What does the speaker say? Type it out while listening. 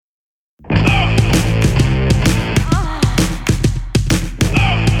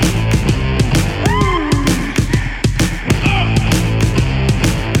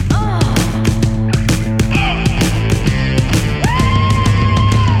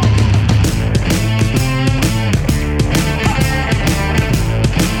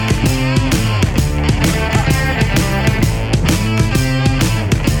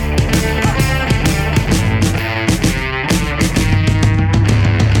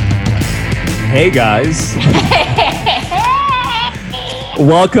Hey guys.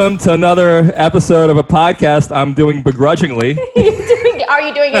 Welcome to another episode of a podcast I'm doing begrudgingly. Are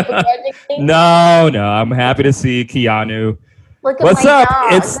you doing it begrudgingly? No, I'm happy to see Keanu. What's up?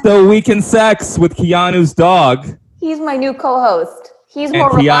 Dog. It's the Week in Sex with Keanu's dog. He's my new co-host. He's and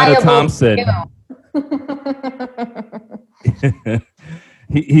more Keanu reliable Thompson. than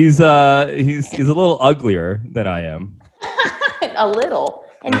you. he's a little uglier than I am. A little.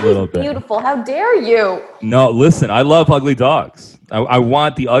 And a little bit. Beautiful. How dare you? No, listen, I love ugly dogs. I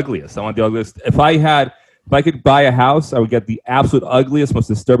want the ugliest. I want the ugliest. If I could buy a house, I would get the absolute ugliest, most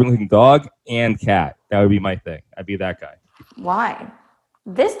disturbing looking dog and cat. That would be my thing. I'd be that guy. Why?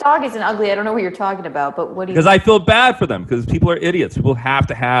 This dog isn't ugly. I don't know what you're talking about, but what do you... Because I feel bad for them, because people are idiots. People have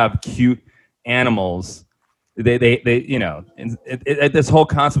to have cute animals. They you know, this whole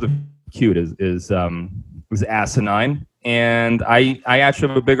concept of cute is asinine. And I actually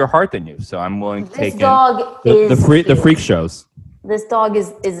have a bigger heart than you, so I'm willing to take the freak shows. This dog is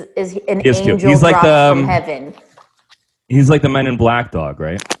an angel He's like from heaven. He's like the Men in Black dog,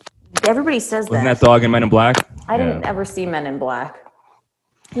 right? Everybody says Wasn't that dog in Men in Black? I didn't ever see Men in Black.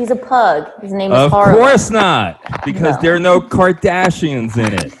 He's a pug. His name is Harlan. Of course not, because there are no Kardashians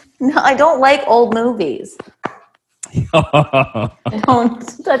in it. No, I don't like old movies. I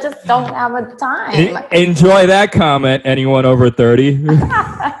just don't have a time. Enjoy that comment, anyone over 30.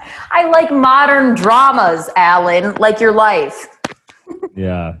 I like modern dramas, Allan, like your life.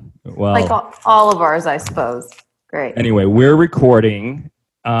 Yeah, well. Like all of ours, I suppose. Great. Anyway, we're recording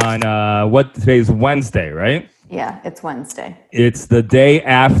on, today's Wednesday, right? Yeah, it's Wednesday. It's the day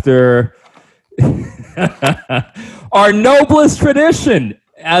after our noblest tradition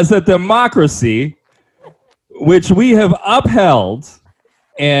as a democracy, which we have upheld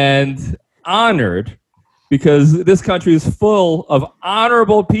and honored because this country is full of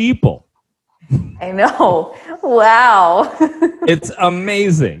honorable people. I know. Wow. It's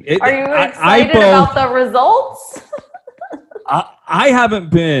amazing. Are you excited about the results? I haven't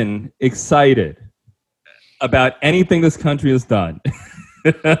been excited about anything this country has done.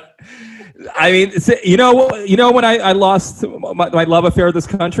 I mean, you know when I lost my love affair with this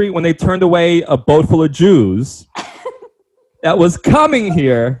country? When they turned away a boat full of Jews that was coming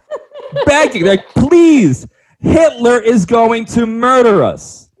here, begging, like, please, Hitler is going to murder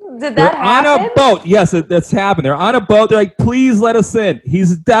us. Did that happen? On a boat. Yes, that's happened. They're on a boat. They're like, please let us in.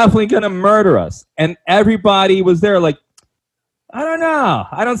 He's definitely going to murder us. And everybody was there like, I don't know.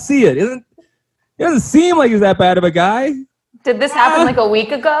 I don't see it. It doesn't seem like he's that bad of a guy. Did this happen like a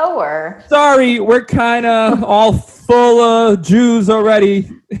week ago, or? Sorry, we're kind of all full of Jews already.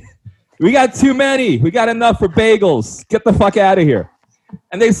 We got too many. We got enough for bagels. Get the fuck out of here.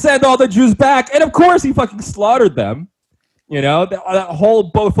 And they send all the Jews back. And of course he fucking slaughtered them. You know, that whole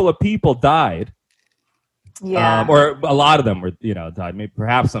boat full of people died. Yeah. Or a lot of them were, died. Maybe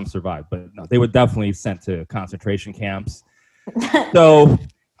perhaps some survived, but no, they were definitely sent to concentration camps. So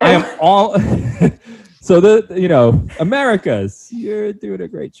I am all... So Americas, you're doing a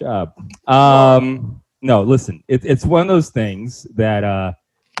great job. No, listen, it's one of those things that,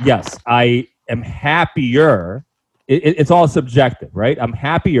 yes, I am happier. It's all subjective, right? I'm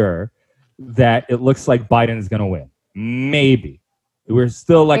happier that it looks like Biden is going to win. Maybe. We're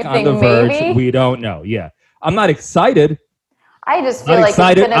still like on the verge. Maybe? We don't know. Yeah. I'm not excited. I just feel like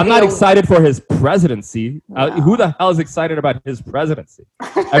I'm not excited for his presidency. No. Who the hell is excited about his presidency?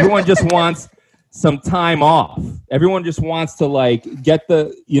 Everyone just wants some time off. Everyone just wants to like get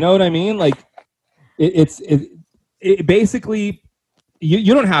the, you know what I mean? Like it basically,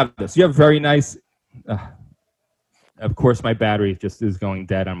 you don't have this. You have very nice, of course my battery just is going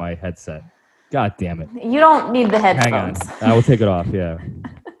dead on my headset. God damn it. You don't need the headphones. Hang on, I will take it off, yeah.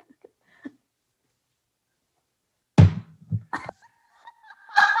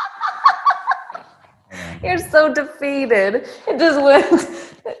 You're so defeated. It just went.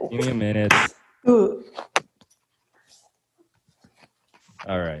 Give me a minute. All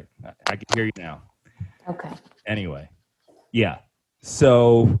right, I can hear you now. Okay. Anyway, yeah.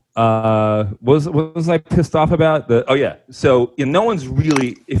 So, what was I pissed off about? So no one's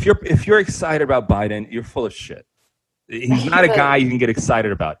really. If you're excited about Biden, you're full of shit. He's not a guy you can get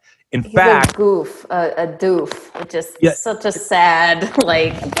excited about. In fact, a goof, a doof. It just such a sad.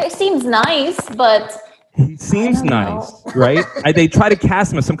 Like, it seems nice, but. He seems nice, right? They try to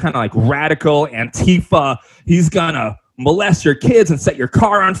cast him as some kind of like radical Antifa. He's gonna molest your kids and set your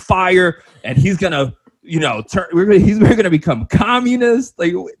car on fire, and he's gonna, we're gonna become communists.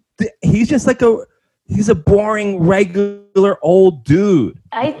 Like, he's just like he's a boring, regular old dude.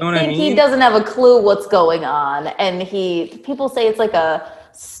 I think he doesn't have a clue what's going on, and people say it's like a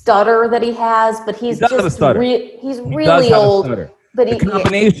stutter that he has, but he's does have a just stutter. he's He really does have a old. stutter. But The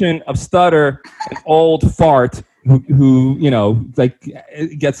combination of stutter and old fart who like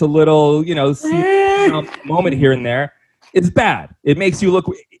gets a little, moment here and there, it's bad. It makes you look.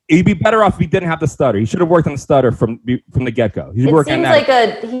 He'd be better off if he didn't have the stutter. He should have worked on the stutter from the get-go. It seems like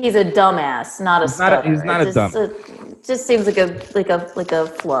he's a dumbass, not a stutter. He's not a dumb. It just seems like a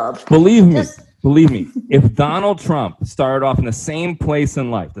flub. Believe me, if Donald Trump started off in the same place in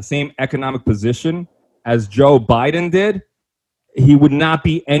life, the same economic position as Joe Biden did, he would not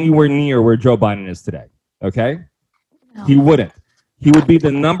be anywhere near where Joe Biden is today. Okay? No. He wouldn't. He would be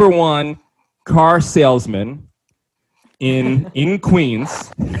the number one car salesman in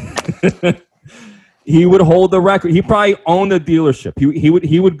Queens. He would hold the record. He probably owned a dealership.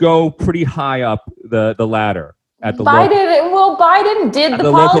 He would go pretty high up the ladder at the Biden did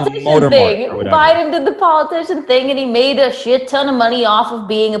the politician thing. Biden did the politician thing, and he made a shit ton of money off of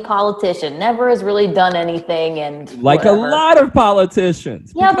being a politician. Never has really done anything, and like a lot of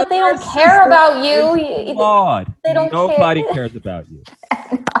politicians. Yeah, but they don't care about you. They don't. Nobody cares about you.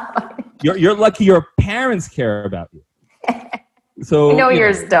 You're lucky your parents care about you. So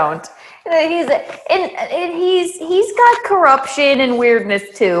yours don't. He's got corruption and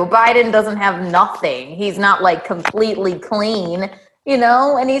weirdness too. Biden doesn't have nothing. He's not like completely clean,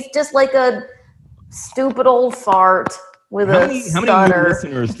 and he's just like a stupid old fart with a stutter. How many new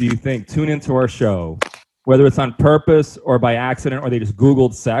listeners do you think tune into our show, whether it's on purpose or by accident, or they just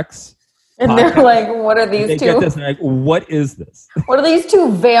Googled sex? And they're like, what are these two? They get this and they're like, what is this? What are these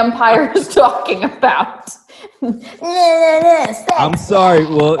two vampires talking about? I'm sorry.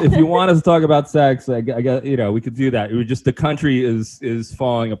 Well, if you want us to talk about sex, I got we could do that. It would just the country is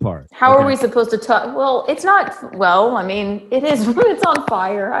falling apart. How are we supposed to talk? Well, it's not. Well, I mean, it is. It's on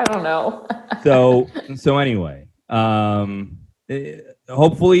fire. I don't know. So anyway,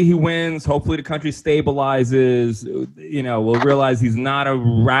 hopefully he wins. Hopefully the country stabilizes. We'll realize he's not a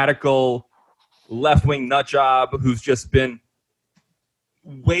radical left-wing nut job who's just been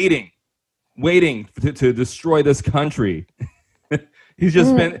waiting to destroy this country. He's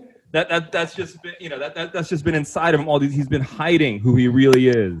just been that's just been that's just been inside of him all these. He's been hiding who he really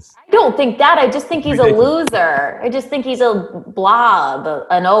is. I don't think that. I just think he's a loser. I just think he's a blob,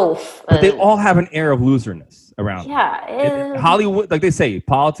 an oaf. But they all have an air of loserness around them. Yeah. Hollywood, like they say,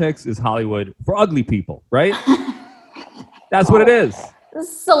 politics is Hollywood for ugly people, right? That's what it is.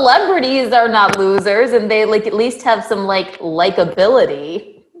 Celebrities are not losers, and they at least have some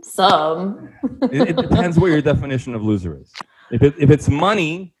likability. Some. It depends what your definition of loser is. If it's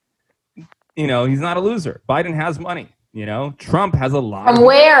money, he's not a loser. Biden has money. Trump has a lot. From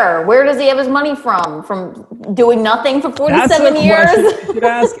where? Where does he have his money from? From doing nothing for 47 years? You could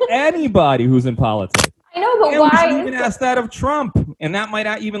ask anybody who's in politics. I know, but why? We should even ask that of Trump, and that might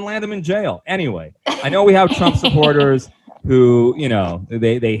not even land him in jail. Anyway, I know we have Trump supporters who,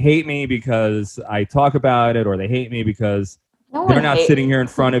 they hate me because I talk about it, or they hate me because they're not sitting here in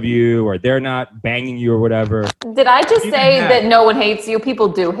front of you, or they're not banging you or whatever. Did I just say that no one hates you? People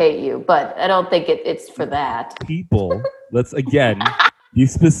do hate you, but I don't think it's for that. People, let's again be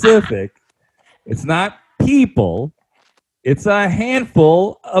specific. It's not people. It's a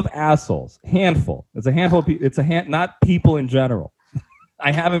handful of assholes. Handful. It's a handful of people. Not people in general.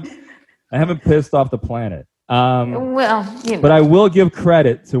 I haven't pissed off the planet. But I will give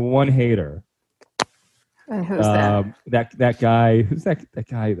credit to one hater. And who's that? That guy. Who's that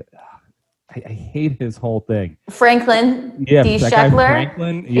guy? I hate his whole thing. Franklin. Yeah, D. that Sheckler. Guy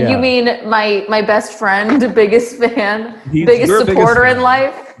Franklin. Yeah. You mean my best friend, biggest fan, He's biggest supporter in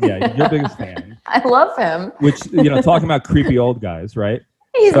life? Yeah, your biggest fan. I love him. Which talking about creepy old guys, right?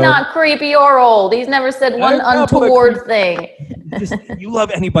 He's not creepy or old. He's never said one untoward thing. You love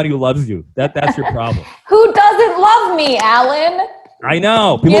anybody who loves you. That's your problem. Who doesn't love me, Allan? I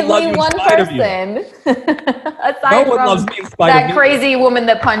know. People Give love me you in one spite person. Of you. Aside no one from loves me in spite of that me. crazy woman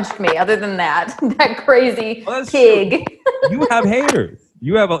that punched me. Other than that, that crazy pig. You have haters.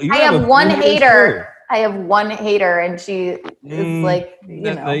 I have one hater. I have one hater, and she is like,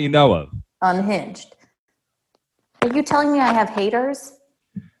 that you know of. Unhinged. Are you telling me I have haters?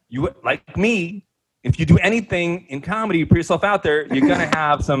 You like me. If you do anything in comedy, you put yourself out there, you're gonna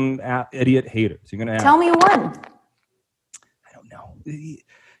have some idiot haters. You're gonna have. Tell me one. I don't know.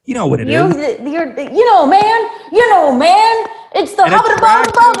 You know what it is. You know, man. It's the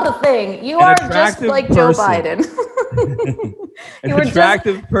hubba thing. You are just like Joe Biden. An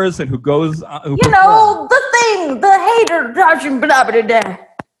attractive person who goes. The thing, the hater,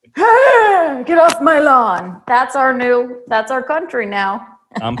 get off my lawn. That's our country now.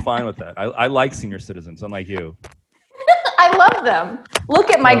 I'm fine with that. I like senior citizens, unlike you. I love them. Look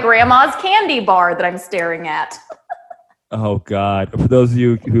at my grandma's candy bar that I'm staring at. Oh God! For those of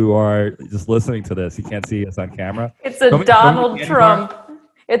you who are just listening to this, you can't see us on camera. It's a Donald Trump.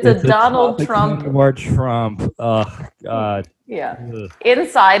 It's a Donald Trump. More Trump. Oh God. Yeah. Ugh.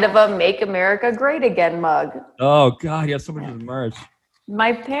 Inside of a "Make America Great Again" mug. Oh God! You have so much merch.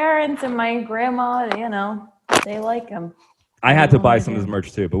 My parents and my grandma, they like them. I had to buy some of this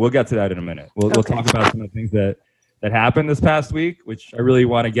merch too, but we'll get to that in a minute. We'll talk about some of the things that happened this past week, which I really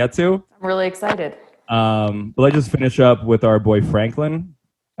want to get to. I'm really excited. But let's just finish up with our boy Franklin,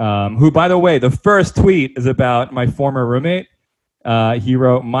 who, by the way, the first tweet is about my former roommate. He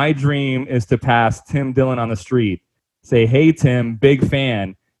wrote, "My dream is to pass Tim Dillon on the street, say, 'Hey, Tim, big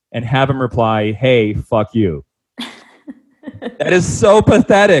fan,' and have him reply, 'Hey, fuck you.'" That is so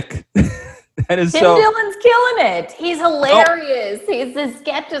pathetic. That is Tim Dillon's killing it. He's hilarious. His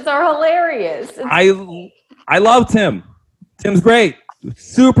sketches are hilarious. I love Tim. Tim's great.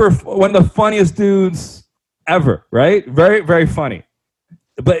 Super, one of the funniest dudes ever, right? Very, very funny.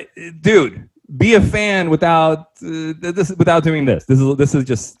 But dude, be a fan without doing this. This is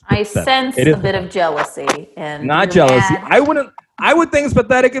just. I sense a bit of jealousy and not jealousy. Mad. I would think it's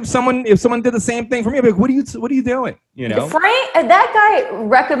pathetic if someone did the same thing for me. I'd be like, what are you doing? You know, Frank, that guy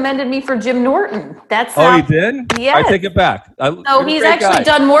recommended me for Jim Norton. That's he did. Yeah, I take it back. So he's actually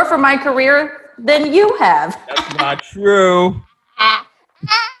done more for my career than you have. That's not true.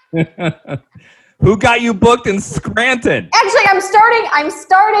 Who got you booked in Scranton? Actually, I'm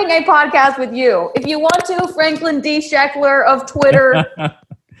starting a podcast with you. If you want to, Franklin D. Sheckler of Twitter.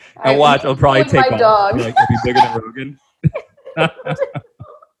 I watch. I'll probably take my dog. Like, I'll be bigger than Rogan.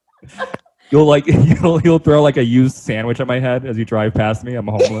 You'll throw like a used sandwich on my head as you drive past me. I'm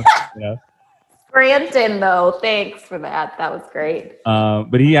homeless. Yeah. Scranton, though. Thanks for that. That was great.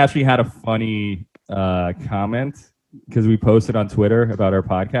 But he actually had a funny comment because we posted on Twitter about our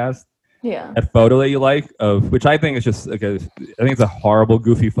podcast. Yeah. That photo that you like which I think is just I think it's a horrible,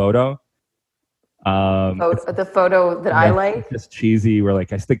 goofy photo. The photo that I like. It's just cheesy. Where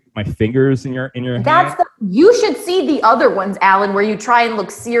like I stick my fingers in your hand. You should see the other ones, Allan, where you try and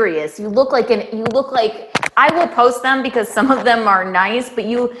look serious. You look like I will post them because some of them are nice, but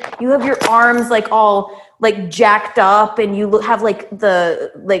you have your arms like all like jacked up, and you have like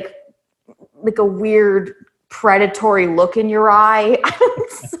a weird predatory look in your eye.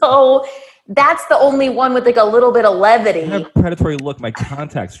 So that's the only one with like a little bit of levity. I have predatory look. My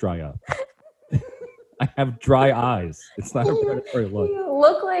contacts dry up. I have dry eyes. It's not a predatory look. You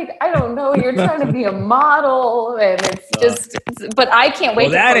look like, I don't know, you're trying to be a model, and but I can't wait.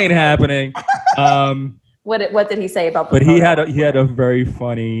 Well, that ain't happening. What did he say about the But photo? he had a very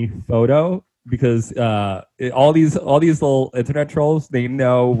funny photo because all these little internet trolls, they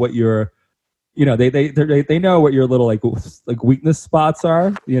know what your, they know what your little like weakness spots are,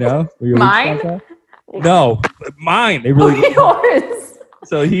 where your mine? Weak spots are. No, mine. They really yours.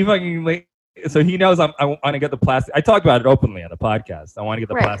 So he knows I want to get the plastic. I talked about it openly on the podcast. I want to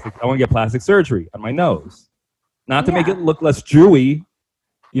get plastic. I want to get plastic surgery on my nose, not to make it look less Jewy.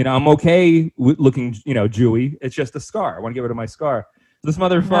 I'm okay with looking, Jewy. It's just a scar. I want to get rid of my scar. This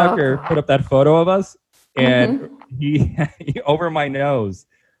motherfucker put up that photo of us, and he over my nose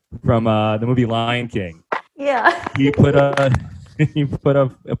from the movie Lion King. Yeah. He put a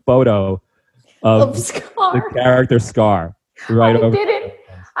photo of the character Scar right over.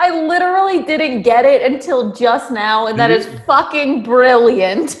 I literally didn't get it until just now, and that is fucking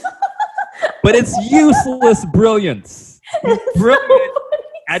brilliant. But it's useless brilliance. Brilliant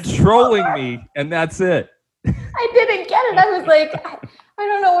at trolling me, and that's it. I didn't get it. I was like, I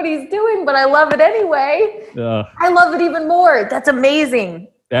don't know what he's doing, but I love it anyway. I love it even more. That's amazing.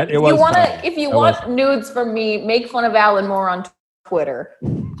 If you want nudes from me, make fun of Allan more on Twitter.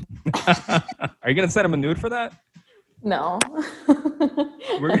 Are you gonna send him a nude for that? No.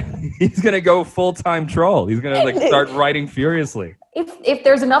 He's gonna go full-time troll. He's gonna start writing furiously. If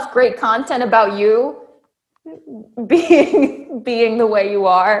there's enough great content about you being the way you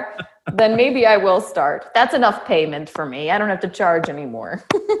are, then maybe I will start. That's enough payment for me. I don't have to charge anymore.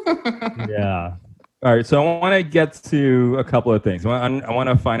 Yeah. All right. So I want to get to a couple of things. I want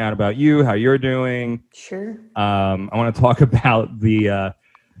to find out about you, how you're doing. Sure. I want to talk about the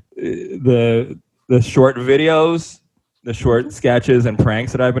short videos, the short sketches and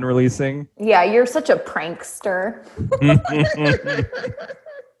pranks that I've been releasing. Yeah, you're such a prankster.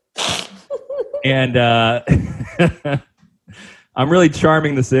 And I'm really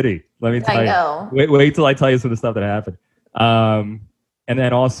charming the city. Let me tell you. I know. Wait till I tell you some of the stuff that happened. And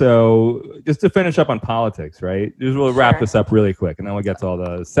then also, just to finish up on politics, right? We'll wrap this up really quick, and then we'll get to all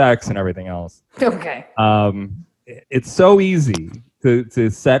the sex and everything else. Okay. it's so easy to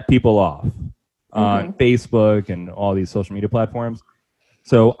set people off on Facebook and all these social media platforms.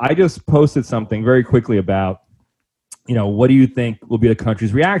 So I just posted something very quickly about, what do you think will be the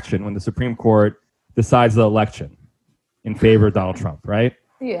country's reaction when the Supreme Court decides the election in favor of Donald Trump, right?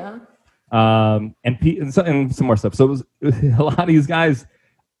 Yeah. And some more stuff. So it was a lot of these guys.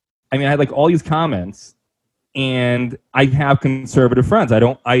 I mean, I had like all these comments, and I have conservative friends. I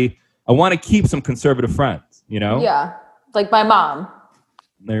want to keep some conservative friends, Yeah, like my mom.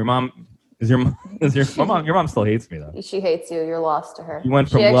 Now, your mom your mom still hates me though. She hates you. You're lost to her. You went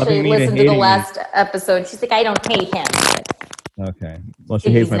from she loving me to listened hating to the me. last episode. She's like, I don't hate him. Okay. Well, she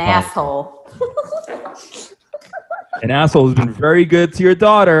hates He's my an politics. asshole. An asshole who's been very good to your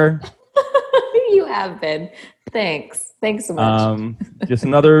daughter. You have been. Thanks so much. Just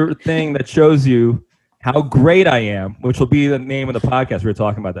another thing that shows you how great I am, which will be the name of the podcast. We were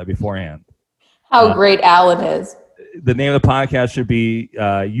talking about that beforehand. How great Allan is. The name of the podcast should be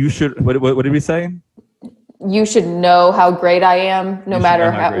you should. What did we say? You should know how great I am, no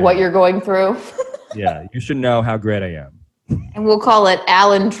matter what you're going through. Yeah, you should know how great I am. And we'll call it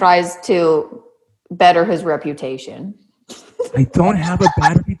Allan tries to better his reputation. I don't have a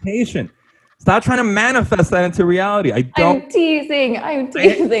bad reputation. Stop trying to manifest that into reality. I don't. I'm teasing.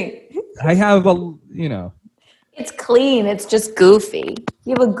 I have a, It's clean. It's just goofy.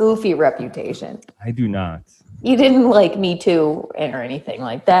 You have a goofy reputation. I do not. You didn't like Me Too or anything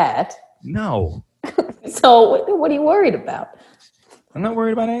like that. No. So what are you worried about? I'm not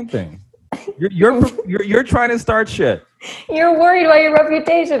worried about anything. You're trying to start shit. You're worried about your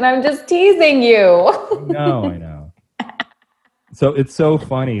reputation. I'm just teasing you. No, I know. So it's so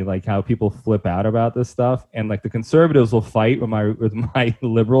funny, like how people flip out about this stuff, and like the conservatives will fight with my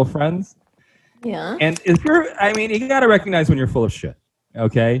liberal friends. Yeah. And you got to recognize when you're full of shit.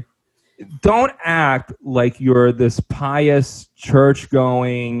 Okay. Don't act like you're this pious,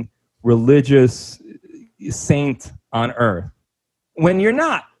 church-going, religious saint on earth when you're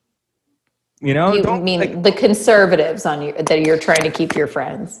not. You mean the conservatives that you're trying to keep your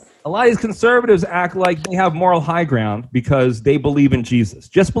friends? A lot of these conservatives act like they have moral high ground because they believe in Jesus.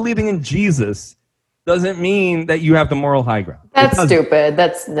 Just believing in Jesus doesn't mean that you have the moral high ground. That's stupid.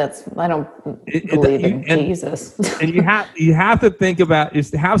 That's I don't believe in Jesus. And you have to think about is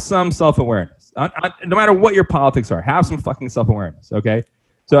to have some self-awareness. No matter what your politics are, have some fucking self-awareness. Okay.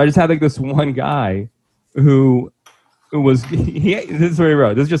 So I just had like this one guy who was this is what he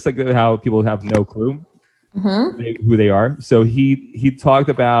wrote. This is just like how people have no clue who they are. So he talked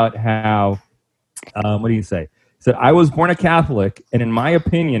about how what do you say? He said, I was born a Catholic, and in my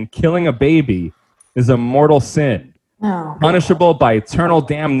opinion, killing a baby is a mortal sin, punishable by eternal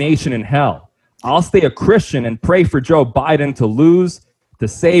damnation in hell. I'll stay a Christian and pray for Joe Biden to lose to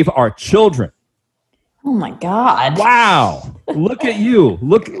save our children. Oh my God! Wow! Look at you!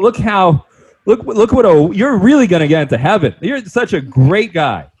 Look what you're really gonna get into heaven. You're such a great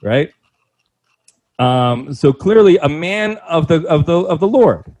guy, right? So clearly a man of the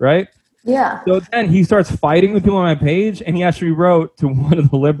Lord, right? Yeah. So then he starts fighting with people on my page, and he actually wrote to one of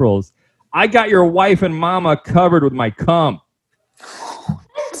the liberals, I got your wife and mama covered with my cum.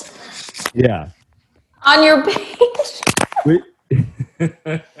 What? Yeah. On your page?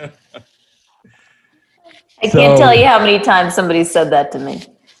 I can't tell you how many times somebody said that to me.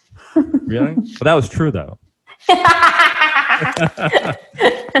 Really? Well, that was true, though.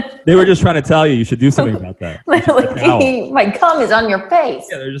 They were just trying to tell you should do something about that. My cum is on your face.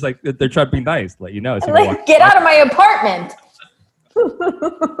 Yeah, they're just like, they're trying to be nice, let you know. Like, get out of my apartment.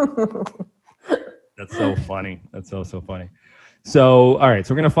 That's so funny. That's so funny. So, all right.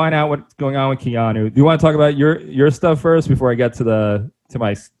 So we're gonna find out what's going on with Keanu. Do you want to talk about your stuff first before I get to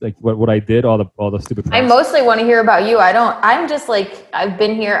my like what I did, all the stupid pranks? I mostly want to hear about you. I'm just like, I've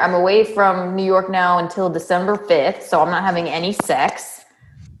been here. I'm away from New York now until December 5th, so I'm not having any sex.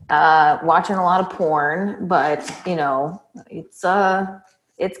 Watching a lot of porn, but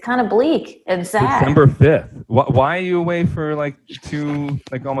it's kind of bleak and sad. December 5th. Why are you away for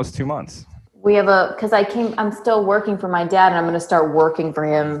almost 2 months? Because I'm still working for my dad, and I'm going to start working for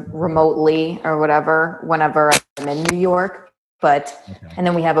him remotely or whatever, whenever I'm in New York. And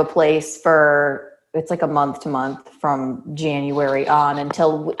then we have a place it's like a month to month from January on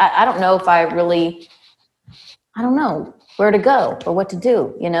until, I don't know if I don't know where to go or what to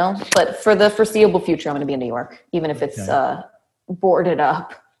do, but for the foreseeable future, I'm going to be in New York, even if it's boarded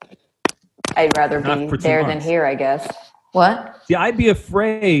up. I'd rather be there than here, I guess. What? See, I'd be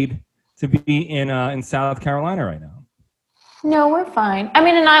afraid to be in South Carolina right now. No, we're fine. I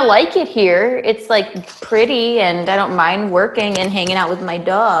mean, and I like it here. It's like pretty, and I don't mind working and hanging out with my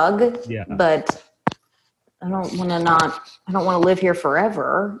dog. Yeah. But I don't want to live here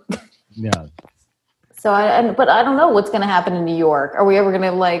forever. Yeah. So but I don't know what's going to happen in New York. Are we ever going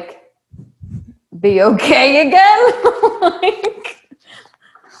to like be okay again?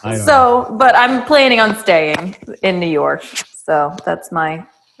 But I'm planning on staying in New York. So that's my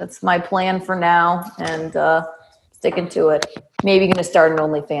plan for now, and sticking to it. Maybe going to start an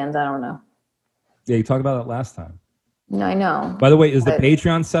OnlyFans. I don't know. Yeah, you talked about it last time. No, I know. By the way, is the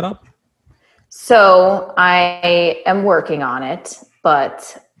Patreon set up? So I am working on it,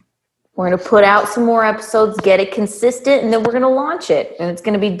 but we're going to put out some more episodes, get it consistent, and then we're going to launch it. And it's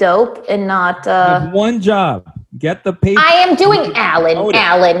going to be dope and not... You have one job. Get the Patreon. I am doing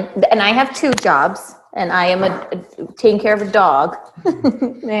Allan, and I have 2 jobs, and I am taking care of a dog.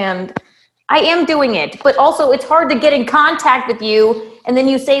 And I am doing it, but also it's hard to get in contact with you, and then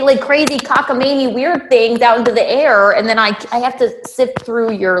you say like crazy cockamamie weird things out into the air, and then I have to sift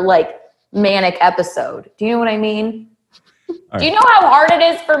through your like manic episode. Do you know what I mean? Right. Do you know how hard it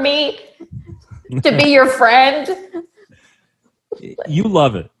is for me to be your friend? You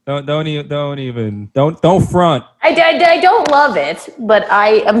love it. Don't front. I don't love it, but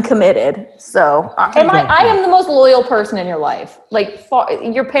I am committed. So I am the most loyal person in your life. Like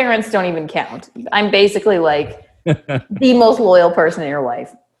your parents don't even count. I'm basically like the most loyal person in your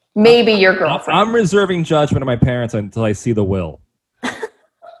life. Maybe your girlfriend. I'm reserving judgment of my parents until I see the will.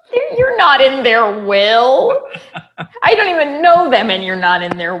 You're not in their will. I don't even know them, and you're not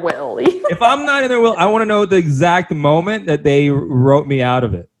in their will. If I'm not in their will, I want to know the exact moment that they wrote me out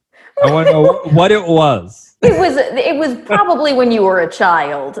of it. I want to know what it was. It was probably when you were a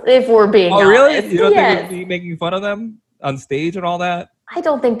child, if we're being honest. Oh, really? You don't think we'd be making fun of them on stage and all that? I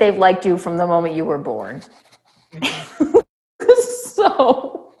don't think they've liked you from the moment you were born.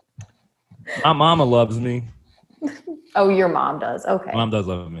 So. My mama loves me. Oh, your mom does. Okay. Mom does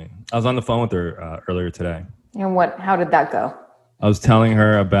love me. I was on the phone with her earlier today. And how did that go? I was telling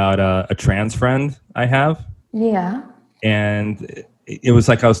her about a trans friend I have. Yeah. And it was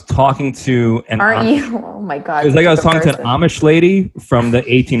like I was talking to an... Aren't you? Oh, my God. It was like I was talking to an Amish lady from the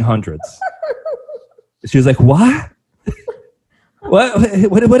 1800s. She was like, what?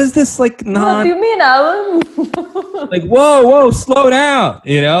 What is this like What do you mean, Allan? Like, whoa, slow down,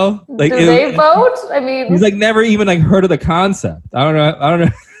 you know? Like, do they vote? I mean, he's like never even like heard of the concept. I don't know.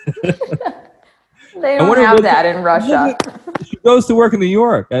 They don't have that in Russia. She goes to work in New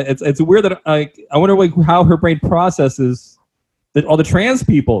York. It's weird that I wonder like how her brain processes all the trans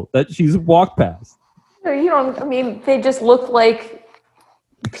people that she's walked past. They just look like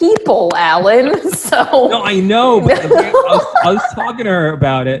people, Allan. So no, I know. But I was talking to her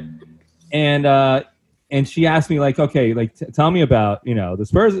about it, and she asked me like, okay, like tell me about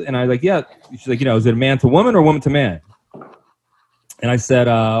this person, and I was like, yeah. She's like, is it a man to woman or woman to man? And I said,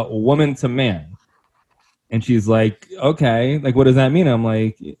 woman to man. And she's like, okay, like what does that mean? I'm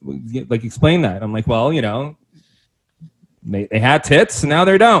like explain that. I'm like, well, they had tits, and now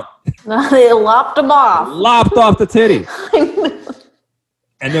they don't. They lopped them off. Lopped off the titty.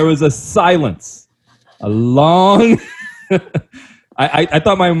 And there was a silence, a long. I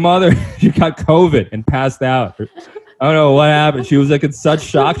thought my mother, she got COVID and passed out. I don't know what happened. She was like in such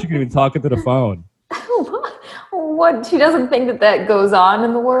shock she couldn't even talk into the phone. What? She doesn't think that goes on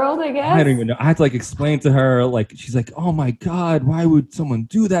in the world, I guess? I don't even know. I had to like explain to her, like, she's like, oh my God, why would someone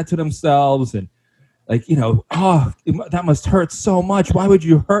do that to themselves? And like, that must hurt so much. Why would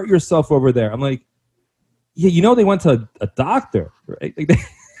you hurt yourself over there? I'm like, yeah, they went to a doctor, right?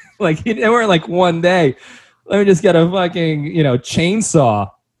 Like they weren't like one day. Let me just get a fucking,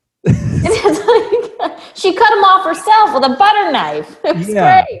 chainsaw. She cut him off herself with a butter knife.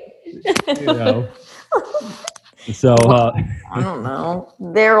 Yeah. Great. So I don't know.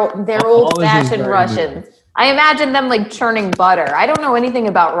 They're old-fashioned Russians. I imagine them like churning butter. I don't know anything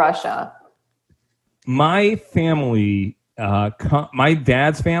about Russia. My family, my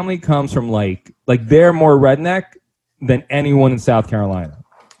dad's family comes from like they're more redneck than anyone in South Carolina.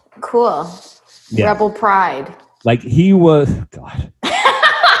 Cool. Yeah. Rebel pride. Like he was, God.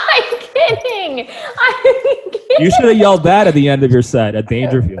 I'm kidding. You should have yelled that at the end of your set at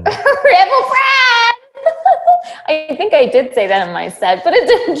Dangerfield. Rebel pride. I think I did say that in my set, but it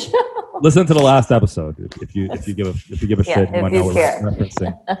didn't show. Listen to the last episode if you give a shit. You want to know what we're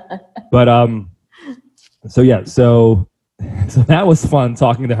referencing. But so that was fun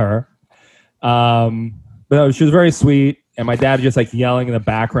talking to her. But she was very sweet, and my dad just like yelling in the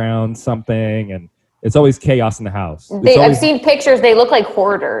background something, and it's always chaos in the house. I've seen pictures. They look like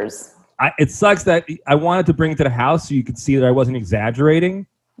hoarders. It sucks that I wanted to bring it to the house so you could see that I wasn't exaggerating.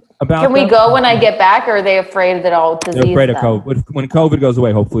 about Can we them. go when I get back, or are they afraid that I'll disease They're afraid of them? COVID. When COVID goes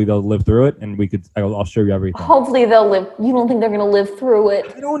away, hopefully they'll live through it, and I'll show you everything. Hopefully they'll live. You don't think they're going to live through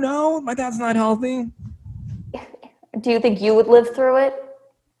it? I don't know. My dad's not healthy. Do you think you would live through it?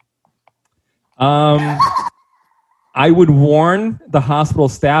 I would warn the hospital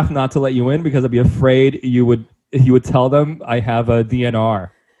staff not to let you in because I'd be afraid you would tell them I have a DNR,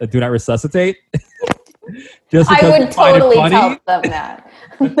 a do not resuscitate. Just I would totally tell them that.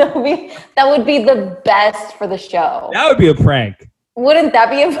 That would be the best for the show. That would be a prank. Wouldn't that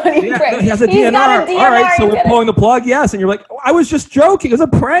be a funny prank? No, he has a He's DNR. got a DNR. All right, so we're pulling the plug, yes. And you're like, oh, I was just joking. It was a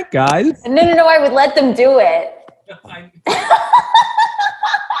prank, guys. No, I would let them do it.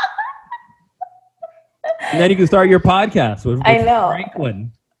 And then you can start your podcast with I know.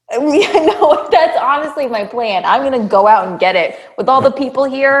 Franklin. No, that's honestly my plan. I'm going to go out and get it. With all the people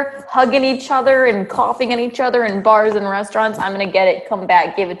here hugging each other and coughing at each other in bars and restaurants, I'm going to get it, come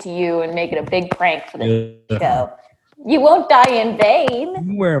back, give it to you, and make it a big prank for the show. You won't die in vain.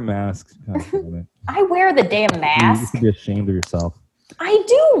 You wear a mask. I wear the damn mask. You should be ashamed of yourself. I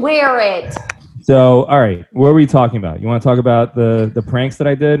do wear it. So, all right, what were we talking about? You want to talk about the pranks that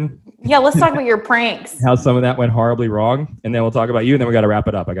I did? Yeah, let's talk about your pranks. How some of that went horribly wrong, and then we'll talk about you, and then we got to wrap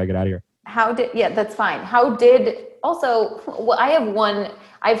it up. I got to get out of here. That's fine.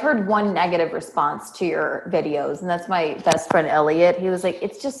 I've heard one negative response to your videos, and that's my best friend Elliot. He was like,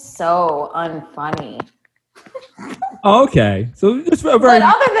 it's just so unfunny. Okay. So just but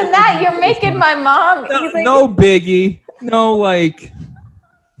other than that, you're making my mom. No biggie. No, like,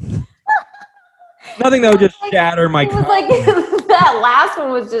 nothing that would just shatter my confidence. Like, that last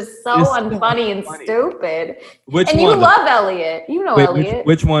one was just so unfunny and stupid. You love Elliot. You know Elliot.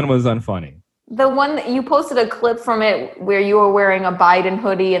 Which one was unfunny? The one that you posted a clip from it where you were wearing a Biden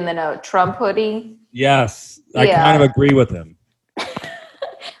hoodie and then a Trump hoodie. Yes. I kind of agree with him.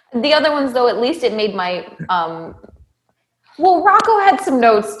 The other ones, though, at least it made my... Well, Rocco had some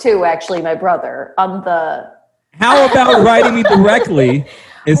notes, too, actually, my brother, on the... How about writing me directly?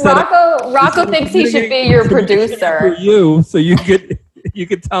 Rocco thinks he should be your producer. For you, so you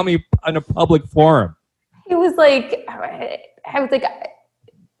could tell me on a public forum. He was like... I was like...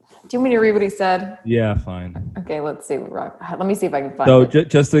 Do you want me to read what he said? Yeah, fine. Okay, let's see. Let me see if I can find it. So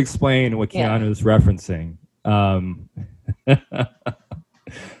just to explain what Keanu is referencing...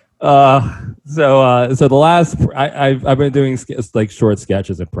 So the last I've been doing like short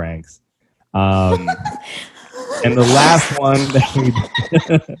sketches and pranks, and the last one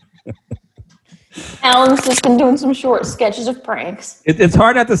that Allan's just been doing some short sketches of pranks. It's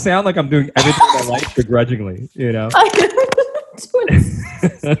hard not to sound like I'm doing everything in my life begrudgingly, you know.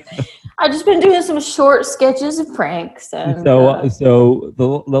 I've just been doing some short sketches of pranks. And, so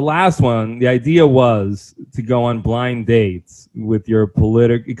the last one, the idea was to go on blind dates with your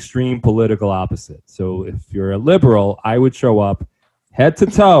extreme political opposite. So if you're a liberal, I would show up head to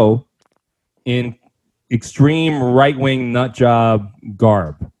toe in extreme right-wing nut job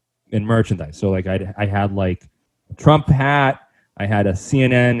garb and merchandise. So like I had like a Trump hat, I had a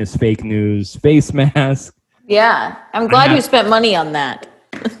CNN is fake news face mask. Yeah, I'm glad you spent money on that.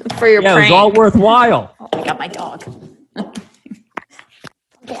 For your prank. Yeah, it was all worthwhile. Oh, I got my dog.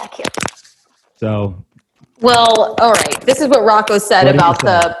 Back here. So. Well, all right. This is what Rocco said about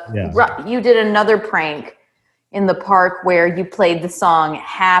you did another prank in the park where you played the song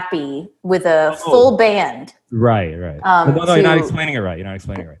Happy with a full band. Right. No, you're not explaining it right.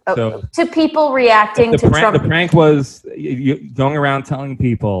 So to people reacting to Trump. The prank was going around telling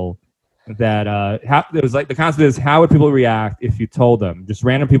people that it was like the concept is how would people react if you told them, just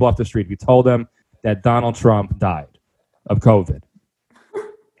random people off the street, if you told them that Donald Trump died of COVID,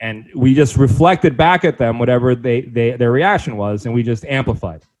 and we just reflected back at them whatever their reaction was, and we just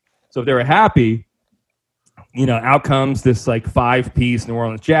amplified. So if they were happy, out comes this like 5-piece New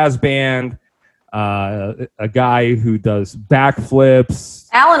Orleans jazz band, a guy who does backflips.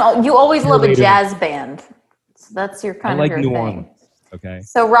 Allan, you always love a jazz band. So that's your kind of your New thing. Orleans. Okay.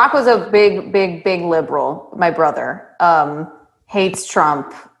 So Rocco's a big liberal. My brother hates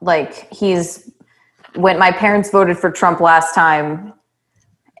Trump. Like when my parents voted for Trump last time,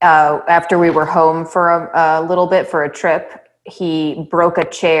 after we were home for a little bit for a trip, he broke a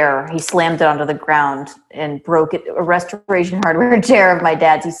chair. He slammed it onto the ground and broke it. A Restoration Hardware chair of my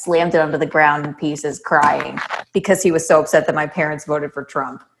dad's. He slammed it onto the ground in pieces, crying because he was so upset that my parents voted for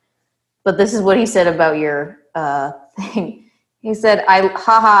Trump. But this is what he said about your thing. He said,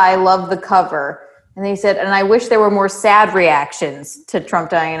 I love the cover. And he said, and I wish there were more sad reactions to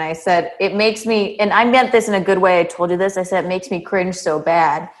Trump dying. And I said, it makes me, and I meant this in a good way. I told you this. I said, it makes me cringe so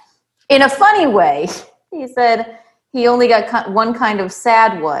bad. In a funny way. He said, he only got one kind of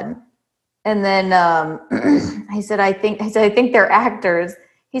sad one. And then I said, I think they're actors.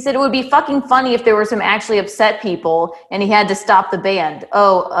 He said it would be fucking funny if there were some actually upset people and he had to stop the band.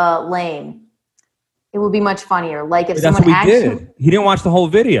 Oh, lame. It would be much funnier. Like if That's someone what he did. He didn't watch the whole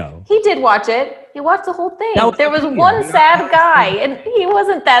video. He did watch it. He watched the whole thing. There was one sad guy, and he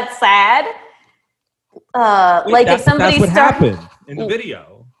wasn't that sad. If somebody that's what happened in the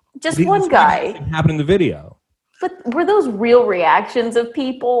video. Just one guy. Happened in the video. But were those real reactions of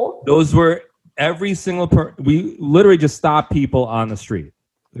people? Those were every single we literally just stopped people on the street.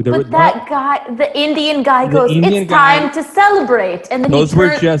 That guy, the Indian guy goes, it's time to celebrate. And then he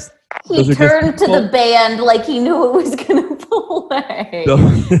turned to the band like he knew it was going to play.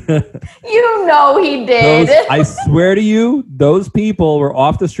 You know he did. I swear to you, those people were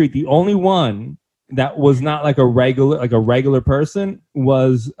off the street. The only one that was not like a regular person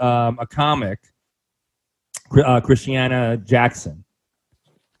was a comic, Christiana Jackson.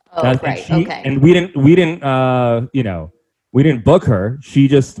 Oh, right. Okay. And we didn't book her. She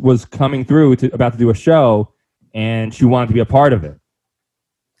just was coming through about to do a show, and she wanted to be a part of it.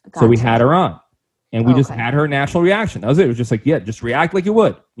 Gotcha. So we had her on, and we just had her natural reaction. That was it. It was just like, yeah, just react like you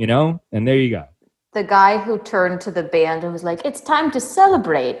would, and there you go. The guy who turned to the band and was like, it's time to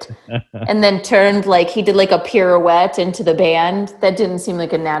celebrate. And then turned he did like a pirouette into the band. That didn't seem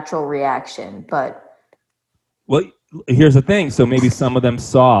like a natural reaction, but. Well, here's the thing. So maybe some of them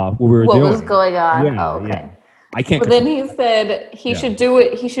saw what we were doing. What was going on? Yeah, okay. Yeah. I can't. But then he said he should do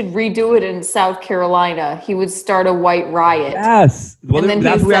it. He should redo it in South Carolina. He would start a white riot. Yes. Well,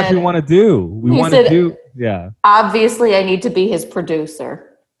 that's what we actually want to do. We want to do. Yeah. Obviously, I need to be his producer.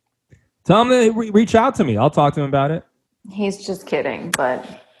 Tell him to reach out to me. I'll talk to him about it. He's just kidding, but.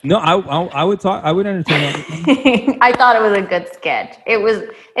 No, I would talk. I would entertain everything. I thought it was a good sketch.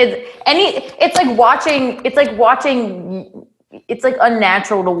 It's like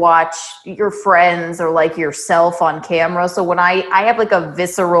unnatural to watch your friends or like yourself on camera. So when I have like a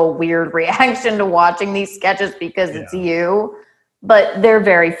visceral weird reaction to watching these sketches because it's you, but they're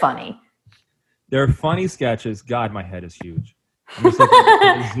very funny. They're funny sketches. God, my head is huge. That's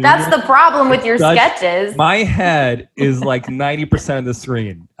the problem with your sketches. My head is like 90% of the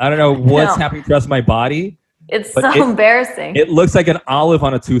screen. I don't know what's happening to the rest of my body. It's so embarrassing. It looks like an olive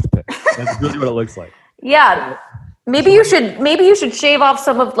on a toothpick. That's really what it looks like. Yeah. Maybe you should shave off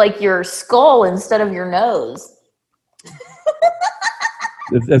some of like your skull instead of your nose.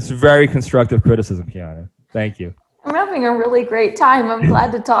 It's very constructive criticism, Kiana. Thank you. I'm having a really great time. I'm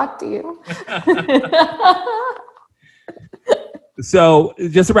glad to talk to you. So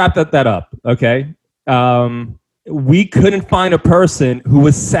just to wrap that up, okay? We couldn't find a person who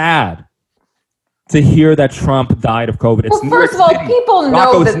was sad to hear that Trump died of COVID. Well, first of all, people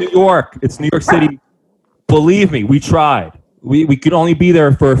know that... It's New York. It's New York City. Believe me, we tried. We could only be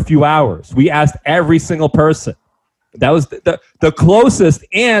there for a few hours. We asked every single person. That was the closest,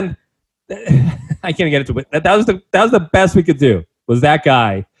 and I can't get into it. That was the best we could do. Was that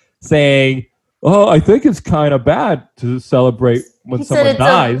guy saying, "Oh, I think it's kind of bad to celebrate when someone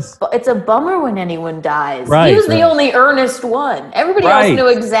dies." It's a bummer when anyone dies. Right, he was the only earnest one. Everybody else knew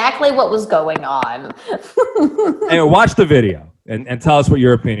exactly what was going on. Anyway, watch the video and tell us what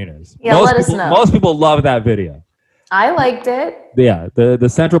your opinion is. Yeah, let us know. Most people love that video. I liked it. Yeah, the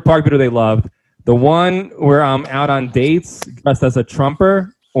Central Park video they loved. The one where I'm out on dates dressed as a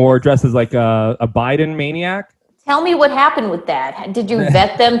Trumper or dressed as like a Biden maniac. Tell me what happened with that. Did you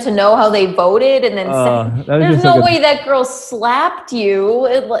vet them to know how they voted? And then there's no way that girl slapped you.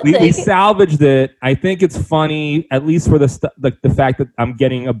 We salvaged it. I think it's funny, at least for the fact that I'm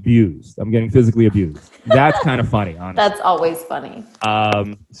getting abused. I'm getting physically abused. That's kind of funny, honestly. That's always funny.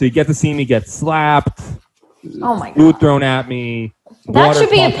 So you get to see me get slapped. Oh my God. Food thrown at me. That should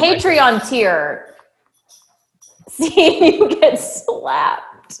be a Patreon tier. See you get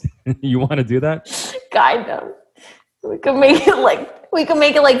slapped. You want to do that? Kind of. We could make it like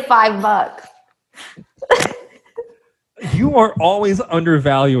 $5. You are always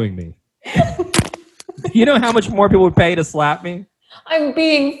undervaluing me. You know how much more people would pay to slap me? I'm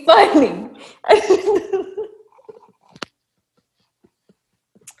being funny.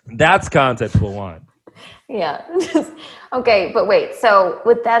 That's content people want. Yeah. Okay, but wait. So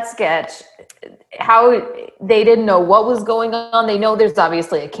with that sketch, how they didn't know what was going on? They know there's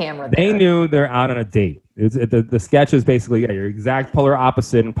obviously a camera there. They knew they're out on a date. The sketch is basically your exact polar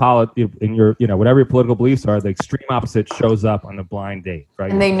opposite in your whatever your political beliefs are. The extreme opposite shows up on the blind date,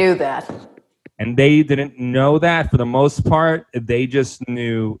 right? And they knew that. And they didn't know that for the most part. They just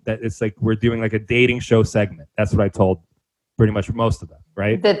knew that it's like we're doing like a dating show segment. That's what I told pretty much most of them,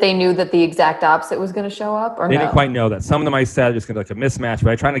 right? That they knew that the exact opposite was going to show up, or They no? didn't quite know that. Some of them I said just like a mismatch, but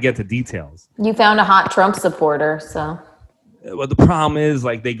I try to get to details. You found a hot Trump supporter, so. Well, the problem is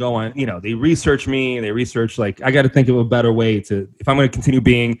like they go on, they research me, they research like I got to think of a better way to, if I'm going to continue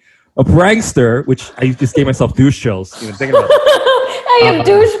being a prankster, which I just gave myself douche chills, thinking about it. I have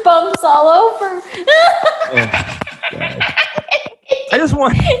douche bumps all over. I just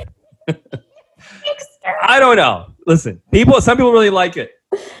want, I don't know. Listen, some people really like it.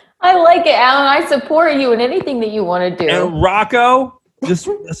 I like it, Alan. I support you in anything that you want to do. And Rocco, just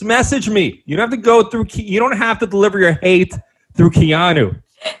message me. You don't have to go through, you don't have to deliver your hate through Keanu.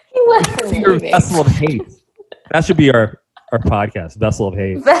 He wasn't Your vessel of hate. That should be our podcast, Vessel of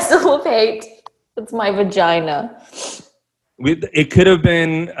Hate. Vessel of hate. That's my vagina. It could have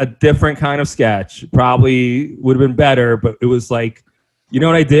been a different kind of sketch. Probably would have been better, but it was like, you know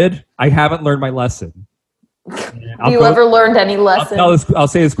what I did? I haven't learned my lesson. Have you ever learned any lesson? I'll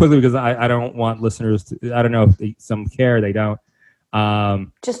say this quickly because I don't want listeners to, I don't know if some care, they don't.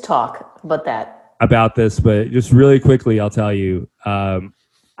 Just talk about that. About this, but just really quickly, I'll tell you.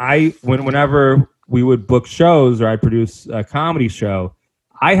 Whenever we would book shows or I'd produce a comedy show,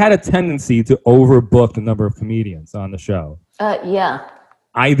 I had a tendency to overbook the number of comedians on the show. Yeah.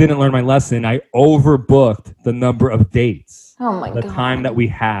 I didn't learn my lesson. I overbooked the number of dates. Oh my God. The time that we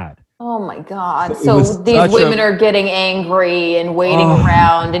had. Oh my God. So these women are getting angry and waiting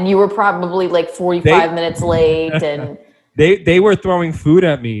around, and you were probably like 45 minutes late. And they were throwing food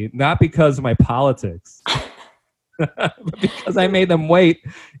at me, not because of my politics, but because I made them wait,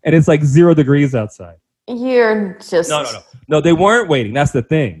 and it's like 0 degrees outside. You're just... No, they weren't waiting. That's the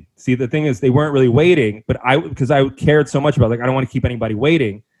thing. See, the thing is they weren't really waiting, but because I cared so much about, like, I don't want to keep anybody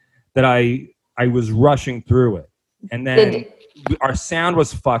waiting, that I was rushing through it. And then our sound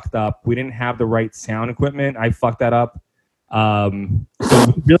was fucked up. We didn't have the right sound equipment. I fucked that up. So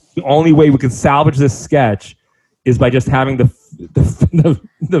really the only way we could salvage this sketch is by just having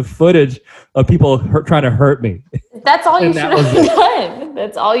the footage of people trying to hurt me. That's all you should have done.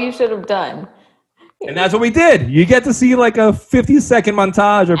 That's all you should have done. And that's what we did. You get to see like a 50-second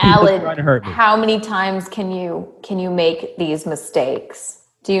montage of people trying to hurt me. How many times can you make these mistakes?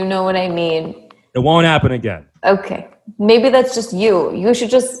 Do you know what I mean? It won't happen again. Okay. Maybe that's just you. You should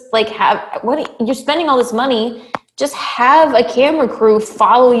just like you're spending all this money. Just have a camera crew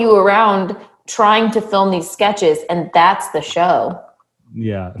follow you around trying to film these sketches, and that's the show.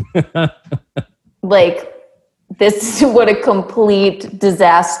 Yeah. Like, this is what a complete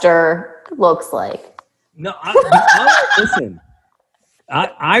disaster looks like. No, listen.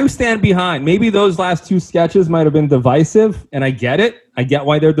 I stand behind. Maybe those last 2 sketches might have been divisive, and I get it. I get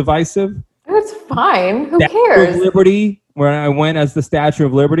why they're divisive. It's fine. Who Statue cares? of Liberty, where I went as the Statue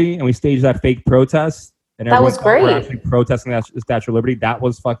of Liberty, and we staged that fake protest, and that was great. We're actually protesting the Statue of Liberty. That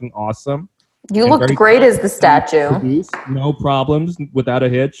was fucking awesome. You looked great as the statue. Produced, no problems, without a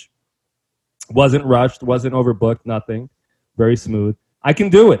hitch. Wasn't rushed. Wasn't overbooked. Nothing. Very smooth. I can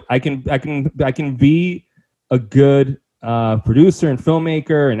do it. I can be a good producer and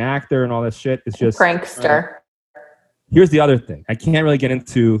filmmaker and actor and all that shit. It's just prankster. Here's the other thing. I can't really get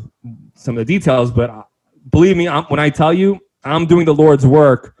into some of the details, but believe me, when I tell you, I'm doing the Lord's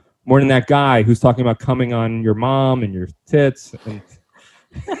work more than that guy who's talking about coming on your mom and your tits and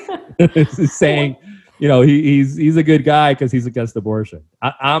saying, he's a good guy because he's against abortion.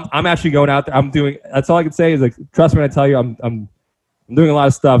 I'm actually going out there. I'm doing. That's all I can say is, like, trust me when I tell you, I'm doing a lot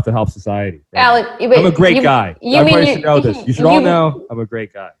of stuff to help society. Right? Allan, I'm a great guy. Everybody should know this. You should all know I'm a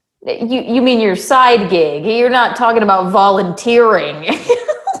great guy. You mean your side gig? You're not talking about volunteering.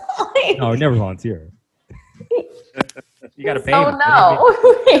 No, I never volunteer. You got to pay me. Oh no,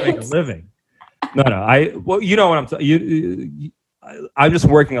 to make a living. No. You know what I'm saying. I'm just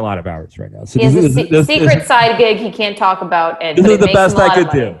working a lot of hours right now. So he has a secret side gig he can't talk about. And this is the best I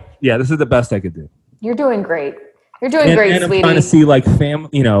could do. Yeah, this is the best I could do. You're doing great. You're doing great, and sweetie. I'm trying to see like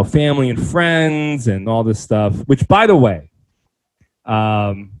family and friends and all this stuff. Which, by the way,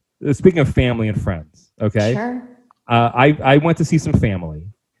 speaking of family and friends, okay, sure. I went to see some family,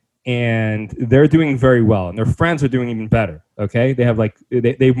 and they're doing very well, and their friends are doing even better. Okay, they have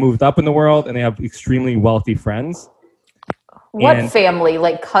they've moved up in the world, and they have extremely wealthy friends. What family?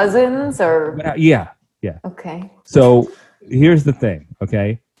 Like cousins or? Yeah. Okay. So here's the thing,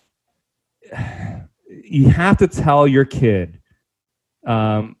 okay? You have to tell your kid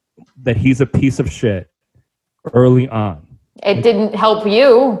that he's a piece of shit early on. It didn't help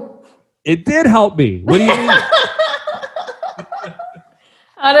you. It did help me. What do you mean?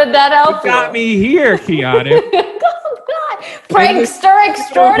 How did that help you? You got me here, Keanu. Oh, God. Prankster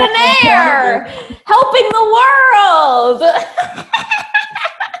extraordinaire, helping the world.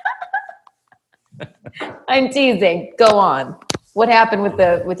 I'm teasing. Go on. What happened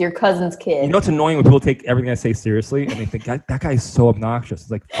with your cousin's kid? You know what's annoying when people take everything I say seriously and they think that guy is so obnoxious.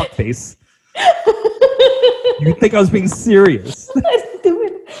 It's like, fuck face. You think I was being serious?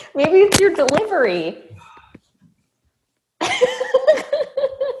 Maybe it's your delivery.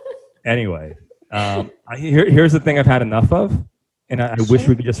 Anyway, here's the thing I've had enough of, and I wish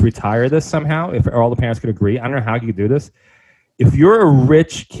we could just retire this somehow. If all the parents could agree, I don't know how you could do this. If you're a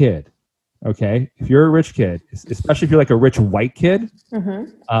rich kid, okay, if you're a rich kid, especially if you're like a rich white kid,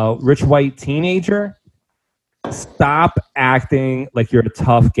 rich white teenager, stop acting like you're a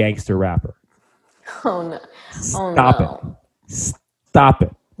tough gangster rapper. Oh no! Stop it! Stop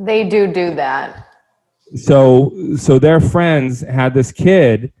it! They do that. So their friends had this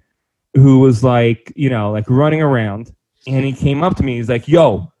kid who was like, you know, like running around, and he came up to me. He's like,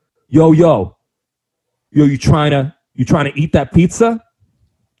 yo, you trying to eat that pizza? I'm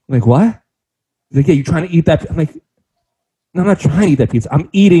like, what? He's like, yeah, you trying to eat that? I'm like, no, I'm not trying to eat that pizza. I'm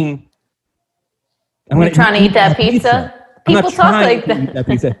eating. You're trying to eat that pizza? People talk like that.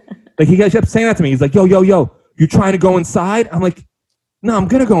 Like he kept saying that to me. He's like, yo, you trying to go inside? I'm like, no, I'm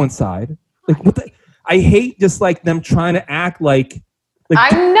gonna go inside. Like, what the? I hate just like them trying to act like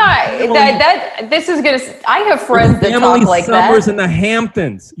I'm not. This is gonna. I have friends that talk like that. Summers in the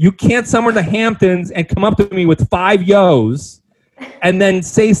Hamptons. You can't summer in the Hamptons and come up to me with 5 yos, and then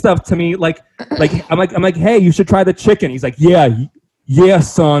say stuff to me like I'm like, hey, you should try the chicken. He's like, yeah,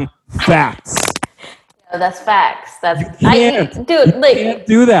 son, facts. No, that's facts. You can't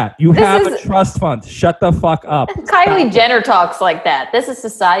do that. You have a trust fund. Shut the fuck up. Kylie Jenner talks like that. This is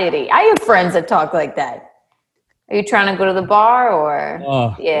society. I have friends that talk like that. Are you trying to go to the bar or?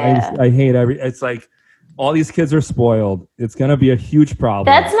 Yeah. I hate it's like all these kids are spoiled. It's going to be a huge problem.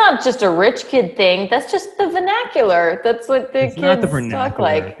 That's not just a rich kid thing. That's just the vernacular. That's what the kids talk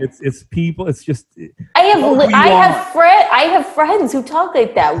like. It's people. It's just. I have friends who talk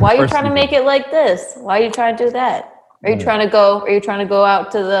like that. Why are you trying to make it like this? Why are you trying to do that? Are you trying to go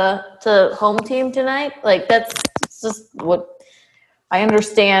out to the home team tonight? Like that's just what. I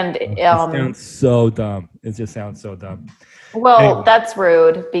understand. It sounds so dumb. It just sounds so dumb. Well, anyway. That's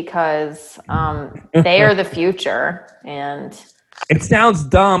rude because they are the future. And it sounds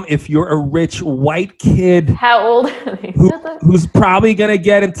dumb if you're a rich white kid. How old are they? Who's probably going to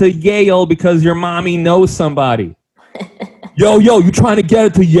get into Yale because your mommy knows somebody. Yo, you trying to get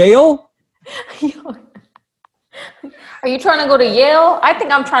into Yale? Are you trying to go to Yale? I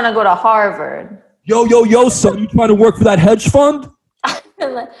think I'm trying to go to Harvard. Yo, son, you trying to work for that hedge fund?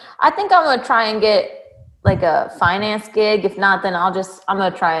 I think I'm gonna try and get like a finance gig. If not, then I'm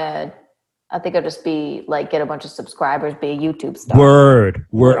gonna try I think I'll just be like get a bunch of subscribers, be a YouTube star. Word.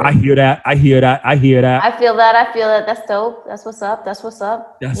 I hear that. I feel that. That's dope. That's what's up. That's what's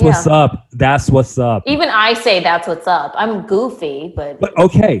up. Even I say that's what's up. I'm goofy, but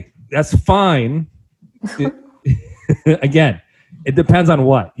okay, that's fine. Again, it depends on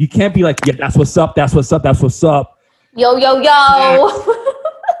what. You can't be like, yeah, that's what's up. Yo.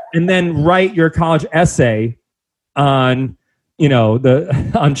 And then write your college essay on,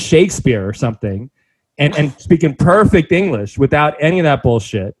 on Shakespeare or something, and speak in perfect English without any of that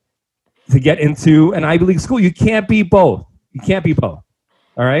bullshit to get into an Ivy League school. You can't be both.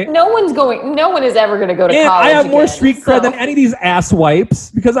 All right. No one is ever going to go to college. I have more street cred than any of these ass wipes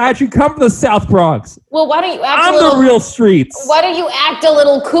because I actually come from the South Bronx. Well, why don't you act the real streets. Why don't you act a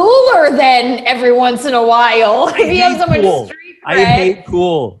little cooler then every once in a while? If you have so much street cred. I hate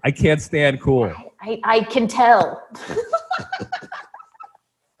cool. I can't stand cool. I can tell.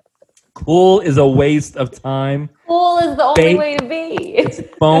 Cool is a waste of time. Cool is the only way to be. It's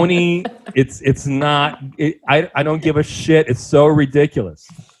phony. It's not. I don't give a shit. It's so ridiculous.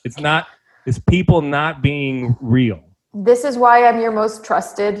 It's people not being real. This is why I'm your most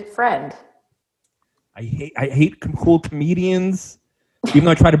trusted friend. I hate cool comedians, even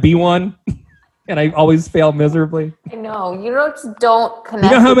though I try to be one, and I always fail miserably. I know. Just don't connect.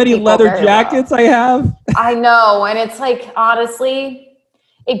 You know how many leather jackets I have? I know, and it's like honestly.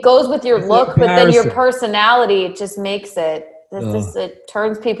 It goes with your look, but then your personality, it just makes it. It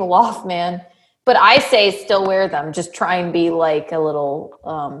turns people off, man. But I say still wear them. Just try and be like a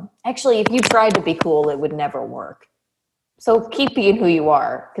little. Actually, if you tried to be cool, it would never work. So keep being who you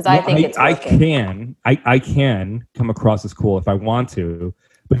are, because I think it's working. I can come across as cool if I want to,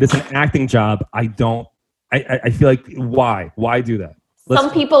 but it's an acting job. I don't. I feel like why do that? Some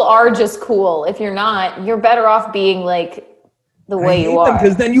people are just cool. If you're not, you're better off being like. The way you are,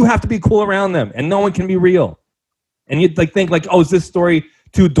 because then you have to be cool around them, and no one can be real. And you'd like think like, oh, is this story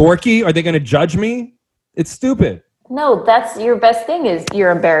too dorky? Are they going to judge me? It's stupid. No, that's your best thing is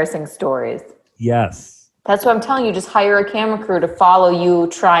your embarrassing stories. Yes. That's what I'm telling you. Just hire a camera crew to follow you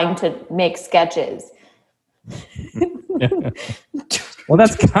trying to make sketches. Well,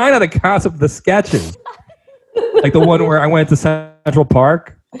 that's kind of the concept of the sketches. Like the one where I went to Central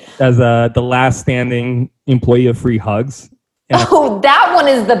Park as the last standing employee of Free Hugs. Oh, that one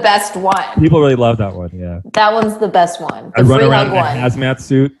is the best one. People really love that one, yeah. That one's the best one. I run around in a hazmat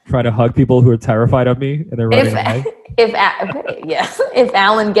suit trying to hug people who are terrified of me, and they're running away. If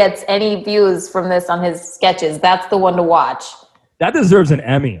Allan gets any views from this on his sketches, that's the one to watch. That deserves an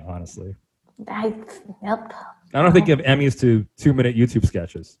Emmy, honestly. Yep. I don't think you have Emmys to 2-minute YouTube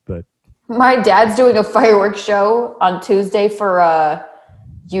sketches, but... My dad's doing a fireworks show on Tuesday for a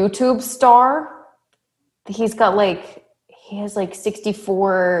YouTube star. He's got he has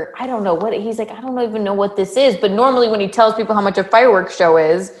 64, I don't know what, he's like, I don't even know what this is. But normally when he tells people how much a fireworks show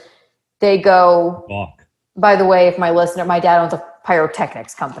is, they go, by the way, if my dad owns a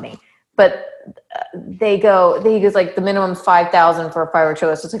pyrotechnics company, but he goes like the minimum's 5,000 for a fireworks show.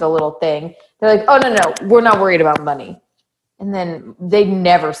 It's just like a little thing. They're like, oh, no, we're not worried about money. And then they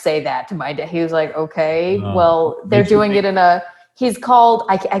never say that to my dad. He was like, okay, well, they're doing it he's called,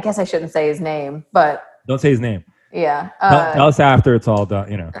 I guess I shouldn't say his name, but. Don't say his name. Yeah. Tell us after it's all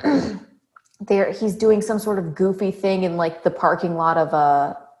done, He's doing some sort of goofy thing in the parking lot of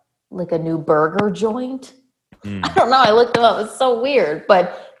a new burger joint. I don't know. I looked him up. It's so weird.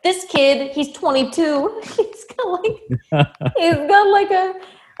 But this kid, he's 22. He's got $1 billion.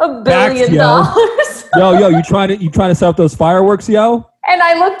 Yo, you trying to set up those fireworks, yo? And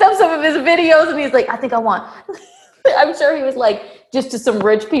I looked up some of his videos, and he's like, I think I want. I'm sure he was just to some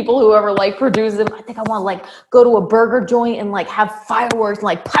rich people, whoever produces them. I think I want go to a burger joint and have fireworks,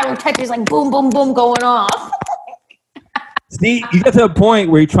 pyrotechnics, boom, boom, boom going off. See, you get to a point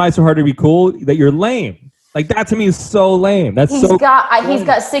where you try so hard to be cool that you're lame. That to me is so lame. He's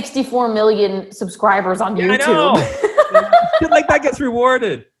got 64 million subscribers on YouTube. I know. Shit like that gets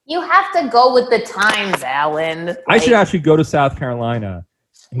rewarded. You have to go with the times, Allan. I should actually go to South Carolina.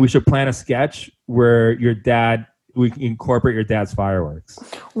 We should plan a sketch where we can incorporate your dad's fireworks.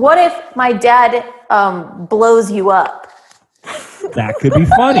 What if my dad blows you up? That could be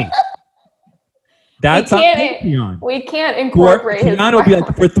funny. That's on Patreon. We can't incorporate his Patreon will be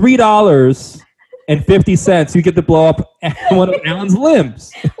for $3.50, you get to blow up one of Allan's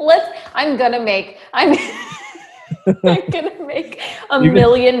limbs. I'm gonna make $1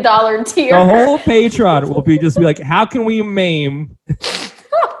 million tier. The whole Patreon will be how can we maim?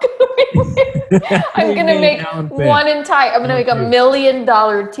 I'm gonna make $1 million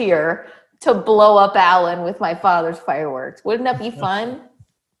tier to blow up Allan with my father's fireworks. Wouldn't that be fun?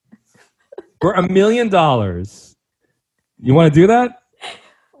 For $1 million, you want to do that?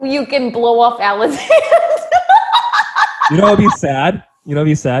 You can blow off Allan's hand. You know what'd be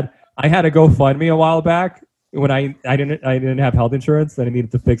sad? I had a GoFundMe a while back when I didn't have health insurance, and I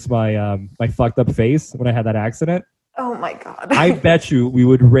needed to fix my my fucked up face when I had that accident. Oh my God. I bet you we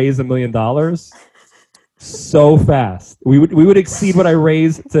would raise $1 million so fast. We would exceed what I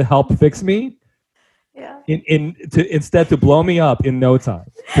raised to help fix me. Yeah. Instead to blow me up in no time.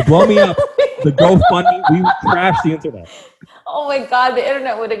 To blow me up, the GoFundMe, we would crash the internet. Oh my God, the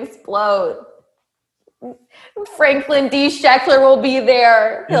internet would explode. Franklin D. Sheckler will be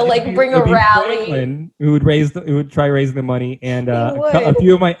there. He'll bring a rally. Franklin, who would try raising the money, and a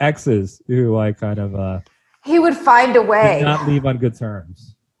few of my exes who I kind of he would find a way. Did not leave on good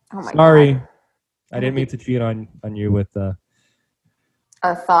terms. Oh my Sorry. God. I didn't mean to cheat on you with a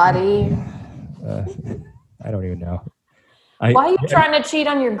thoughtie. I don't even know. Why are you trying to cheat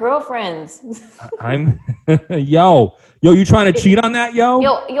on your girlfriends? I'm yo, you trying to cheat on that, yo?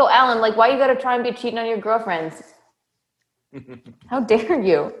 Yo, Allan, why you gotta try and be cheating on your girlfriends? How dare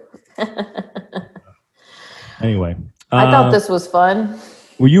you? Anyway. I thought this was fun.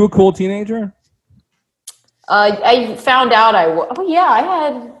 Were you a cool teenager? I found out I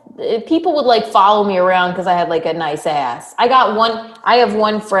had people would follow me around because I had a nice ass. I have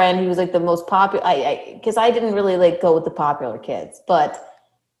one friend who was the most popular. Because I didn't really go with the popular kids, but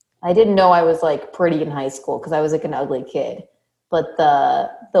I didn't know I was pretty in high school because I was an ugly kid. But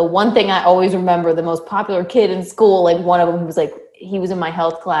the one thing I always remember, the most popular kid in school, one of them, he was in my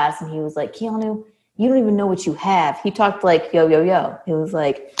health class, and he was like, Keanu, you don't even know what you have. He talked yo, yo, yo. He was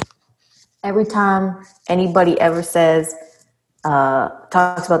every time anybody ever says,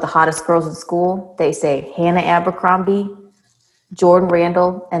 talks about the hottest girls in school, they say Hannah Abercrombie, Jordan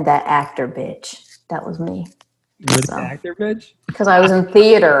Randall, and that actor bitch. That was me. You were the actor bitch? Because I was in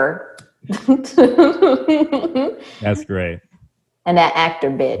theater. That's great. And that actor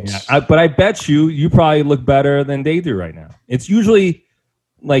bitch. Yeah, but I bet you probably look better than they do right now. It's usually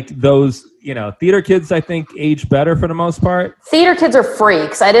like those, theater kids, I think, age better for the most part. Theater kids are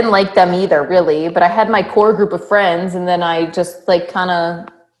freaks. I didn't like them either, really. But I had my core group of friends, and then I just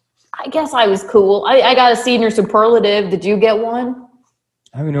I guess I was cool. I got a senior superlative. Did you get one?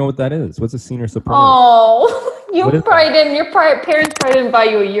 I don't even know what that is. What's a senior superlative? Oh, you probably didn't. Your parents probably didn't buy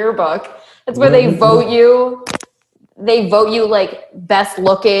you a yearbook. That's where they vote you. They vote you like best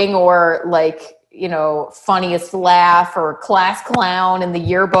looking or like, funniest laugh or class clown in the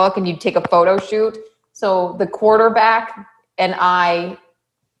yearbook, and you take a photo shoot. So the quarterback and I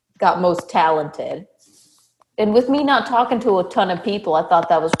got most talented. And with me not talking to a ton of people, I thought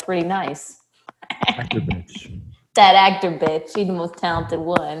that was pretty nice. Actor bitch. That actor bitch. She's the most talented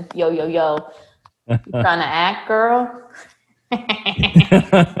one. Yo, yo, yo. You trying to act, girl?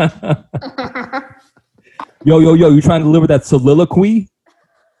 Yo, you trying to deliver that soliloquy?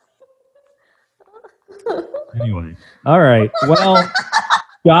 Anyway. All right. Well,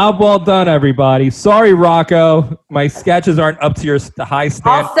 job well done, everybody. Sorry, Rocco. My sketches aren't up to your high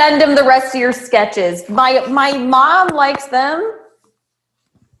standard. I'll send him the rest of your sketches. My mom likes them.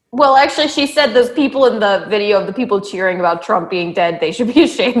 Well, actually, she said those people in the video of the people cheering about Trump being dead, they should be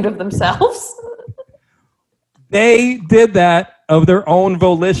ashamed of themselves. They did that of their own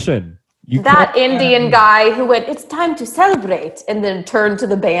volition. That Indian guy who went, "It's time to celebrate," and then turned to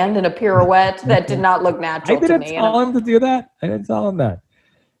the band in a pirouette that did not look natural to me. I didn't tell him to do that. I didn't tell him that.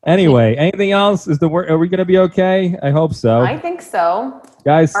 Anyway, anything else? Are we going to be okay? I hope so. I think so.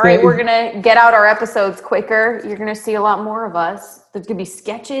 Guys, all right, we're going to get out our episodes quicker. You're going to see a lot more of us. There's going to be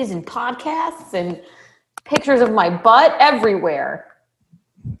sketches and podcasts and pictures of my butt everywhere.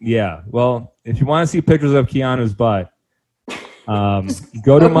 Yeah, well, if you want to see pictures of Keanu's butt,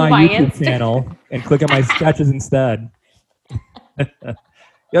 go to my YouTube channel and click on my sketches instead.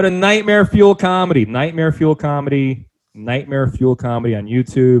 Go to Nightmare Fuel Comedy on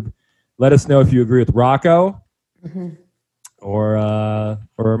YouTube. Let us know if you agree with Rocco or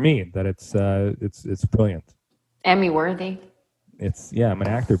me that it's brilliant. Emmy worthy. I'm an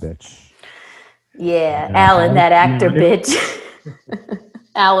actor bitch. Yeah, Allan, that actor bitch.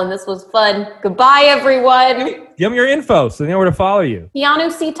 Allan, this was fun. Goodbye, everyone. Give them your info so they know where to follow you. Keanu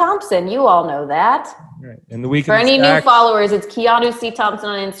C. Thompson. You all know that. Right. And the weekend for any new followers, it's Keanu C. Thompson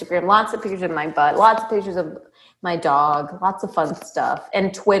on Instagram. Lots of pictures of my butt. Lots of pictures of my dog. Lots of fun stuff.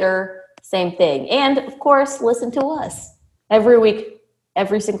 And Twitter, same thing. And, of course, listen to us every week,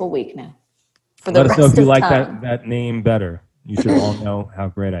 every single week now. Let us know if you like that name better. You should all know how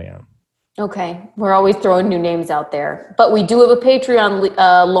great I am. Okay. We're always throwing new names out there. But we do have a Patreon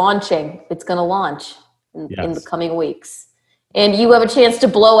launching. It's going to launch in the coming weeks. And you have a chance to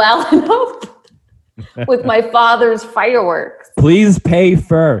blow Allan up with my father's fireworks. Please pay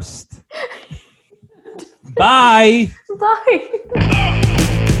first. Bye. Bye.